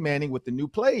to Peyton Manning with the new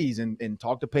plays and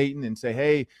talk to Peyton and say,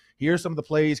 hey, here's some of the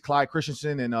plays Clyde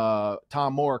Christensen and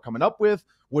Tom Moore are coming up with.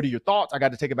 What are your thoughts? I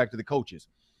got to take it back to the coaches.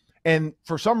 And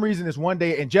for some reason, this one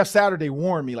day, and Jeff Saturday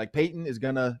warned me, like, Peyton is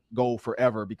going to go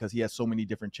forever because he has so many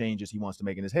different changes he wants to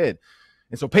make in his head.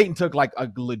 And so Peyton took like a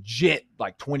legit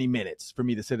 20 minutes for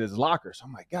me to sit at his locker. So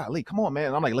I'm like, golly, come on, man.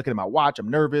 And I'm like looking at my watch. I'm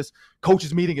nervous.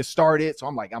 Coach's meeting has started. So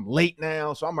I'm like, I'm late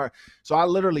now. So I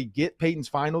literally get Peyton's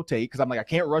final take because I'm like, I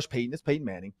can't rush Peyton. It's Peyton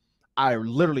Manning. I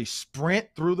literally sprint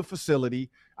through the facility.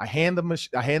 I hand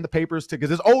the papers to,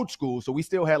 because it's old school. So we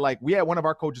still had we had one of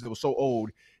our coaches that was so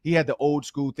old. He had the old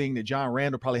school thing that John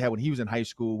Randall probably had when he was in high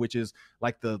school, which is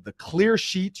like the clear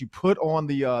sheets you put on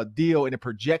the deal and it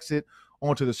projects it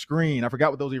onto the screen. I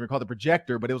forgot what those even called, the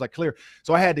projector, but it was like clear.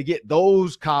 So I had to get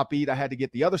those copied. I had to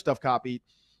get the other stuff copied.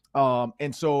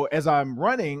 And so as I'm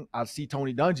running, I see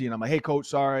Tony Dungy and I'm like, hey, coach,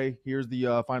 sorry. Here's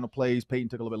the final plays. Peyton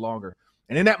took a little bit longer.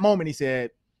 And in that moment, he said,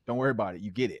 don't worry about it.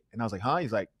 You get it. And I was like, huh?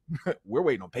 He's like, we're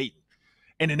waiting on Peyton.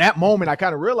 And in that moment, I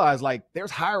kind of realized there's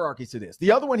hierarchies to this.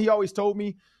 The other one he always told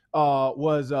me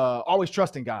was always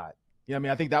trust in God.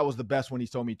 I think that was the best one he's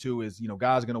told me too is,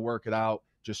 God's going to work it out.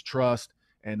 Just trust.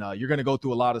 And you're going to go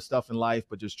through a lot of stuff in life,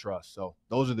 but just trust. So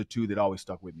those are the two that always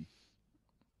stuck with me.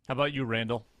 How about you,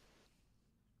 Randall?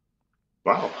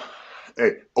 Wow.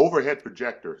 Hey, overhead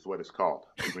projector is what it's called.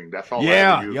 That's all I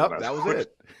yeah, used. Yep, that was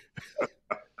it.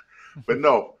 But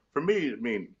no, for me,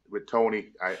 with Tony,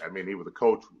 he was a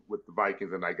coach with the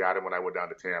Vikings, and I got him when I went down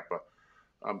to Tampa.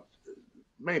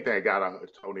 Main thing I got out of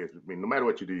Tony is, no matter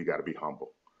what you do, you got to be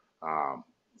humble.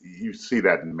 You see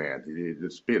that in man,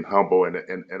 just being humble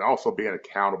and also being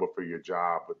accountable for your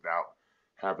job without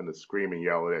having to scream and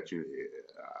yell at you.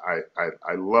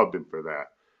 I loved him for that.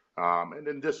 And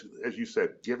then just, as you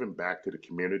said, giving back to the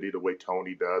community the way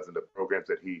Tony does and the programs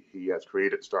that he has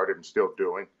created, started, and still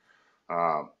doing.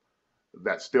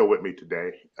 That's still with me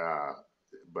today.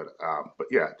 But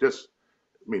yeah, just,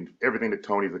 everything that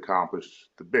Tony's accomplished,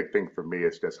 the big thing for me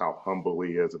is just how humble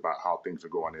he is about how things are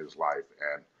going in his life.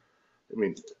 And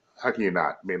how can you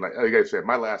not? Like I said,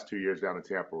 my last 2 years down in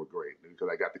Tampa were great because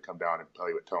I got to come down and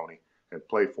play with Tony and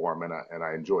play for him, and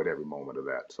I enjoyed every moment of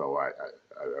that. So I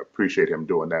appreciate him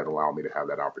doing that, allowing me to have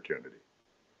that opportunity.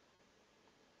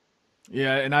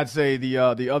 Yeah, and I'd say the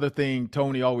other thing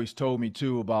Tony always told me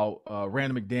too about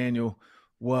Randall McDaniel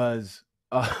was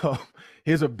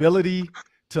his ability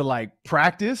to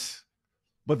practice,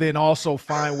 but then also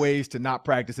find ways to not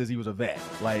practice as he was a vet,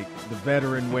 like the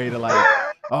veteran way to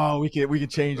oh, we can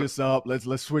change this up.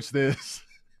 Let's switch this.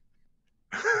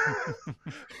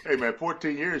 Hey man,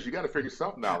 14 years, you got to figure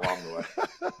something out along the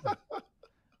way.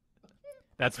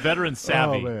 That's veteran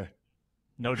savvy. Oh, man.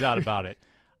 No doubt about it.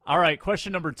 All right,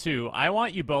 question number 2. I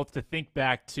want you both to think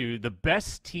back to the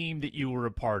best team that you were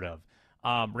a part of.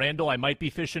 Randall, I might be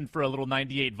fishing for a little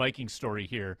 98 Vikings story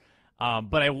here,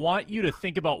 but I want you to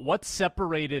think about what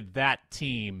separated that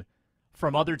team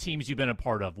from other teams you've been a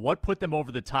part of. What put them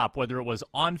over the top, whether it was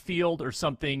on field or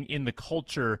something in the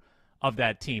culture of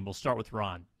that team? We'll start with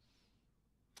Ron.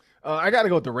 I got to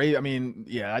go with the Ravens.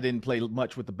 I didn't play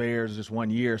much with the Bears just 1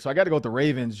 year. So I got to go with the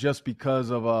Ravens just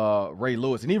because of Ray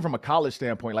Lewis. And even from a college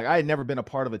standpoint, I had never been a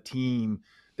part of a team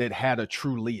that had a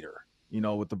true leader,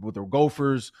 with the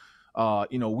Gophers.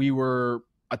 We were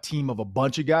a team of a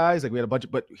bunch of guys. We had a bunch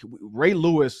but Ray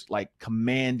Lewis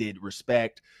commanded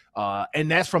respect. And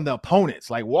that's from the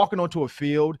opponents, walking onto a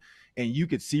field and you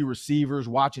could see receivers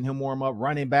watching him warm up,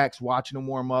 running backs watching him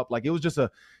warm up. It was just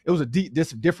a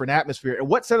different atmosphere. And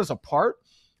what set us apart,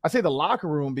 I say the locker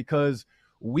room, because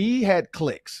we had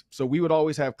cliques. So we would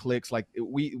always have cliques.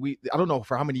 We I don't know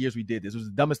for how many years we did this. It was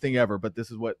the dumbest thing ever, but this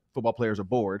is what football players are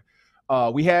bored.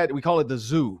 We call it the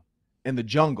zoo and the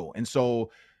jungle. And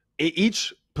so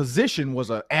each position was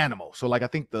an animal. So I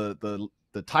think the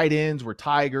the tight ends were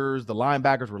tigers, the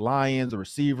linebackers were lions, the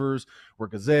receivers were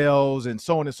gazelles, and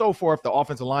so on and so forth. The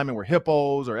offensive linemen were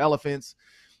hippos or elephants,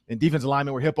 and defensive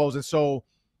linemen were hippos. And so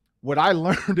what I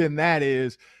learned in that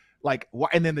is like,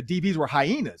 and then the DBs were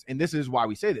hyenas. And this is why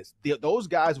we say this. Those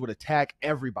guys would attack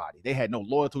everybody. They had no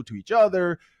loyalty to each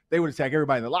other. They would attack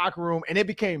everybody in the locker room, and it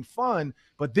became fun.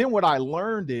 But then what I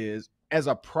learned is, as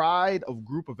a pride of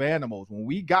group of animals, when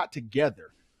we got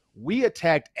together, we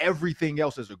attacked everything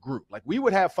else as a group. Like, we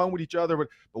would have fun with each other,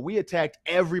 but we attacked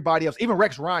everybody else. Even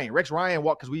Rex Ryan. Rex Ryan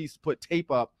walked, because we used to put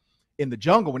tape up in the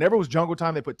jungle. Whenever it was jungle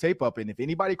time, they put tape up. And if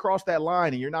anybody crossed that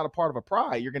line and you're not a part of a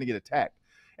pride, you're going to get attacked.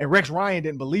 And Rex Ryan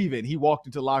didn't believe it. And he walked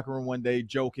into the locker room one day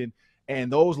joking,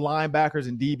 and those linebackers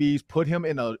and DBs put him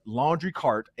in a laundry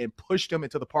cart and pushed him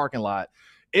into the parking lot.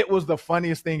 It was the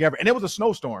funniest thing ever. And it was a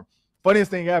snowstorm.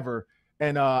 Funniest thing ever.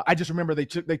 And I just remember they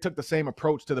took the same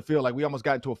approach to the field. Like, we almost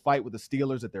got into a fight with the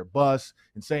Steelers at their bus,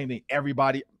 and same thing.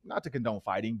 Everybody, not to condone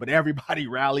fighting, but everybody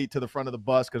rallied to the front of the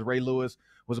bus because Ray Lewis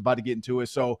was about to get into it.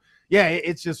 So, yeah,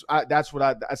 it's just that's what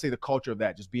I say, the culture of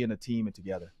that, just being a team and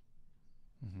together.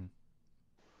 Mm-hmm.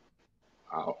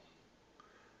 Wow.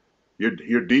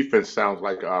 Your defense sounds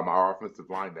like our offensive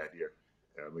line that year.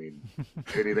 I mean,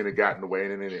 anything that got in the way,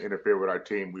 anything that interfered with our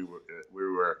team, we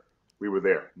were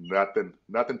there.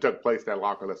 Nothing took place that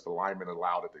locker unless the lineman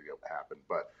allowed it to happen.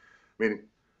 But I mean,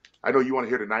 I know you want to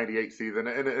hear the '98 season,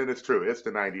 and it's true, it's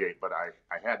the '98. But I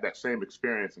had that same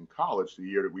experience in college the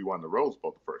year that we won the Rose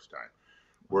Bowl the first time,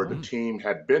 where the team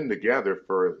had been together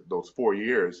for those 4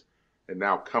 years, and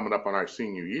now coming up on our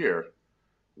senior year,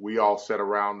 we all sat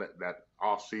around that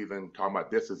off season talking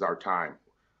about, this is our time.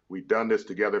 We've done this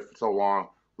together for so long.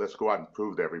 Let's go out and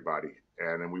prove to everybody.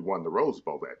 And then we won the Rose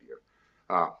Bowl that year.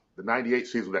 The '98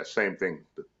 season, that same thing.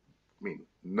 I mean,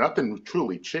 nothing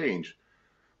truly changed.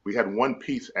 We had one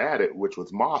piece added, which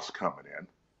was Moss coming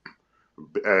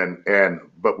in,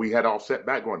 but we had all set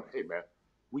back going, hey man,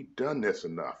 we've done this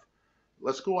enough.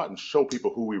 Let's go out and show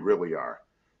people who we really are.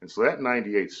 And so that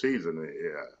 '98 season,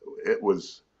 it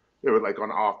was like on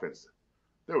offense.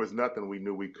 There was nothing we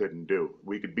knew we couldn't do.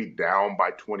 We could be down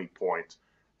by 20 points,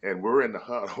 and we're in the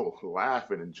huddle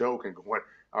laughing and joking, going,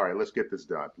 all right, let's get this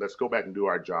done. Let's go back and do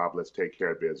our job. Let's take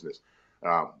care of business.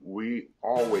 We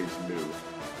always knew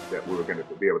that we were going to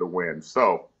be able to win.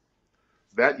 So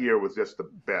that year was just the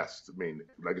best. I mean,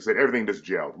 like I said, everything just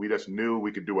gelled. We just knew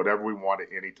we could do whatever we wanted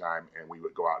anytime, and we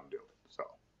would go out and do it. So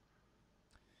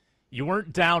you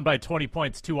weren't down by 20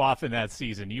 points too often that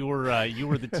season. You were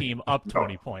the team up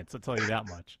 20 points. I'll tell you that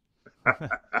much.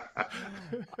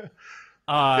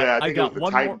 Yeah, I got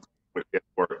one Titans more. would get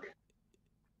work.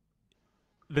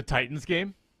 The Titans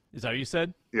game? Is that what you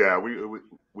said? Yeah,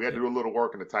 we had to do a little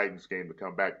work in the Titans game to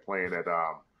come back playing at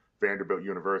Vanderbilt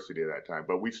University at that time,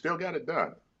 but we still got it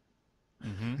done.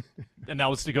 Mm-hmm. And that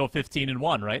was to go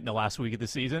 15-1, right, in the last week of the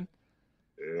season?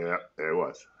 Yeah, it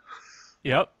was.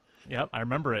 Yep, I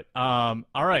remember it. All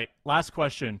right, last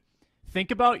question.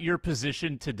 Think about your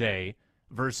position today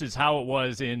versus how it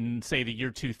was in, say, the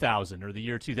year 2000 or the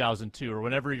year 2002 or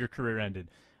whenever your career ended.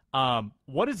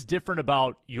 What is different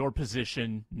about your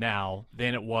position now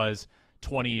than it was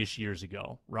 20-ish years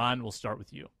ago? Ron, we'll start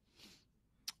with you.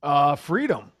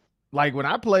 Freedom. Like, when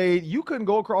I played, you couldn't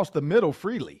go across the middle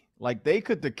freely. Like, they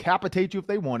could decapitate you if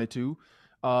they wanted to.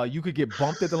 You could get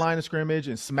bumped at the line of scrimmage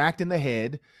and smacked in the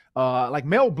head. Like,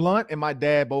 Mel Blount and my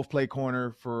dad both play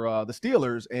corner for the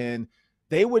Steelers, and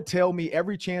they would tell me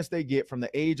every chance they get from the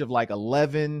age of like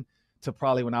 11 to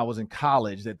probably when I was in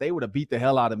college that they would have beat the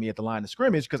hell out of me at the line of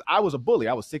scrimmage because I was a bully.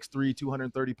 I was 6'3",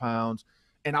 230 pounds,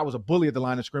 and I was a bully at the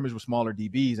line of scrimmage with smaller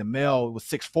DBs. And Mel was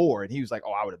 6'4", and he was like,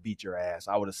 oh, I would have beat your ass.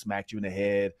 I would have smacked you in the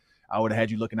head. I would have had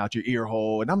you looking out your ear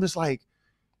hole. And I'm just like,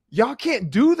 y'all can't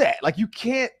do that. Like, you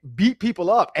can't beat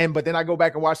people up. But then I go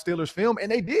back and watch Steelers film,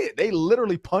 and they did. They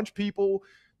literally punch people.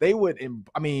 They would,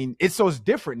 I mean, it's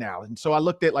different now. And so I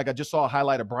looked at, like, I just saw a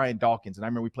highlight of Brian Dawkins, and I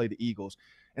remember we played the Eagles.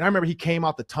 And I remember he came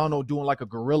out the tunnel doing like a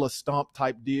gorilla stomp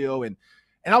type deal. And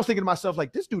I was thinking to myself,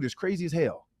 like, this dude is crazy as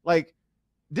hell. Like,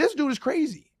 this dude is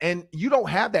crazy. And you don't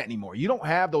have that anymore. You don't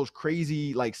have those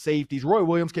crazy, like, safeties. Roy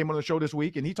Williams came on the show this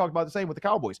week, and he talked about the same with the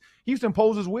Cowboys. He used to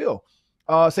impose his will.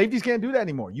 Safeties can't do that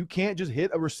anymore. You can't just hit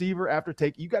a receiver after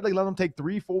you got to let them take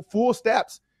 3, 4 full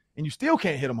steps, and you still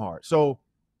can't hit them hard. So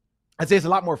I'd say it's a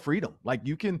lot more freedom. Like,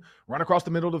 you can run across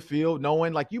the middle of the field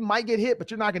knowing, like, you might get hit, but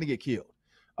you're not going to get killed.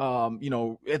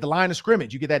 At the line of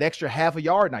scrimmage, you get that extra half a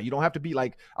yard now. You don't have to be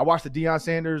like, I watched the Deion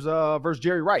Sanders versus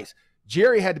Jerry Rice.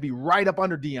 Jerry had to be right up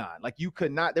under Deion. Like, you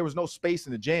could not, there was no space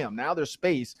in the jam. Now there's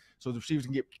space so the receivers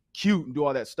can get cute and do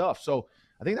all that stuff. So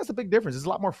I think that's a big difference. There's a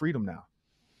lot more freedom now.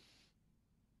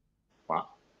 Wow,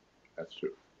 that's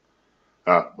true.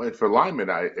 But for linemen,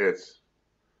 it's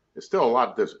still a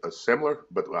lot that's similar.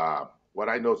 But what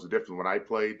I know is the difference when I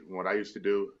played, what I used to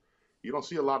do, you don't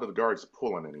see a lot of the guards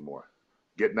pulling anymore.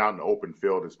 Getting out in the open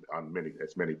field is on many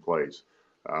plays.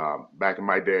 Back in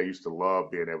my day, I used to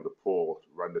love being able to pull,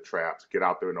 run the traps, get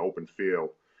out there in the open field,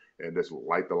 and just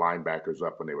light the linebackers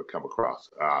up when they would come across.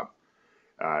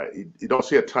 You don't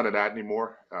see a ton of that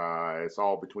anymore. It's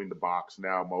all between the box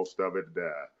now, most of it.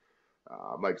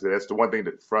 Like I said, that's the one thing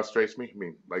that frustrates me. I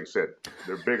mean, like I said,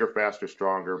 they're bigger, faster,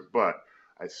 stronger, but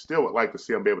I still would like to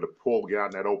see them be able to pull, get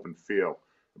out in that open field.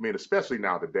 I mean, especially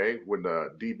now today when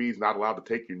the DB's not allowed to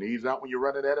take your knees out when you're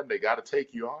running at them, they got to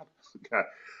take you on.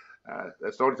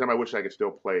 That's the only time I wish I could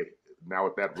still play now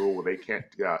with that rule where they can't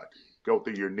go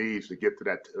through your knees to get to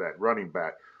that running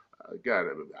back. God,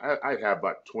 I'd have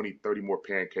about 20, 30 more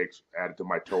pancakes added to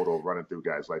my total running through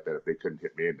guys like that if they couldn't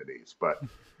hit me in the knees. But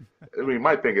I mean,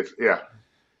 my thing is,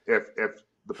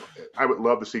 I would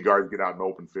love to see guards get out in the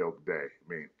open field today.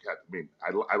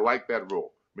 I like that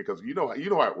rule because you know how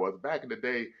it was back in the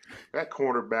day. That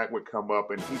cornerback would come up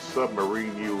and he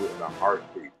submarine you in a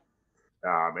heartbeat.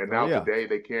 And now today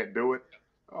they can't do it.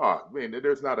 Oh, I mean,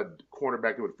 there's not a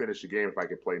cornerback that would finish the game if I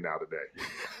could play now today.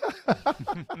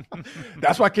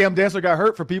 That's why Cam Dantzler got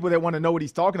hurt. For people that want to know what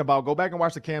he's talking about, go back and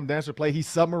watch the Cam Dantzler play. He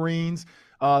submarines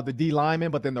the D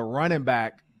lineman, but then the running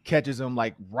back catches him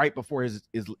like right before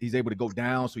he's able to go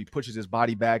down. So he pushes his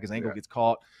body back, his ankle gets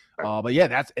caught. But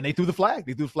yeah, and they threw the flag.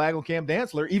 They threw the flag on Cam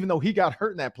Dantzler, even though he got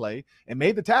hurt in that play and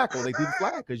made the tackle. They threw the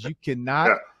flag because you cannot.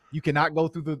 Yeah. You cannot go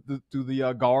through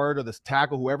the guard or the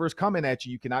tackle, whoever is coming at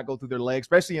you. You cannot go through their legs,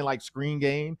 especially in like screen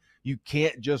game. You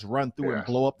can't just run through and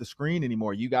blow up the screen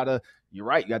anymore. You're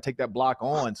right. You got to take that block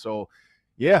on. So,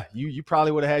 yeah, you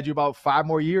probably would have had you about 5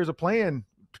 more years of playing,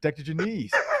 protected your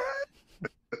knees.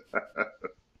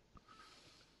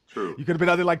 True. You could have been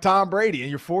out there like Tom Brady in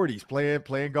your 40s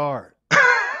playing guard.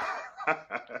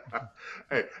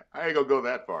 Hey, I ain't gonna go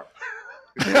that far.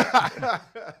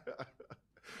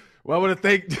 Well, I want to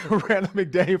thank Randall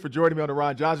McDaniel for joining me on the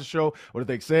Ron Johnson Show. I want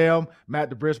to thank Sam, Matt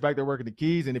DeBris back there working the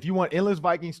keys. And if you want endless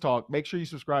Vikings talk, make sure you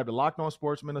subscribe to Locked On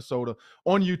Sports Minnesota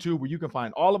on YouTube, where you can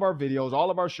find all of our videos,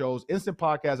 all of our shows, instant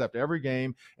podcasts after every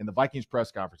game, and the Vikings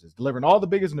press conferences, delivering all the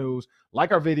biggest news.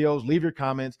 Like our videos, leave your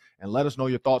comments, and let us know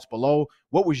your thoughts below.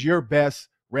 What was your best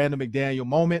Randall McDaniel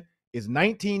moment? Is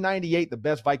 1998 the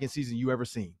best Viking season you ever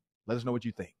seen? Let us know what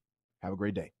you think. Have a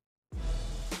great day.